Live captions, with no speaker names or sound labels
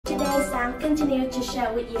continue to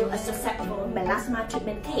share with you a successful melasma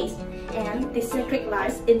treatment case. And the secret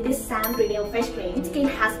lies in this SAAM renewal face cream. Skin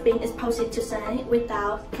has been exposed to sun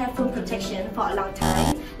without careful protection for a long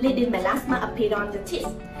time, leading melasma appear on the teeth.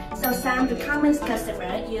 So SAAM recommends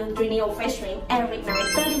customers use renewal face cream every night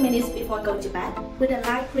 30 minutes before going to bed. With a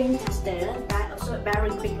light cream texture that absorbs very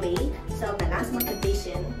quickly, so melasma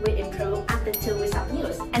condition will improve after 2 weeks of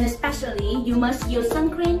use. And especially, you must use sun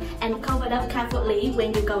cream and cover it up carefully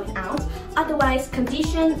when you're going out. Otherwise,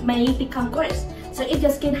 condition may become worse. So if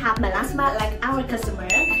your skin have melasma like our customer,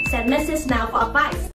 send message now for advice.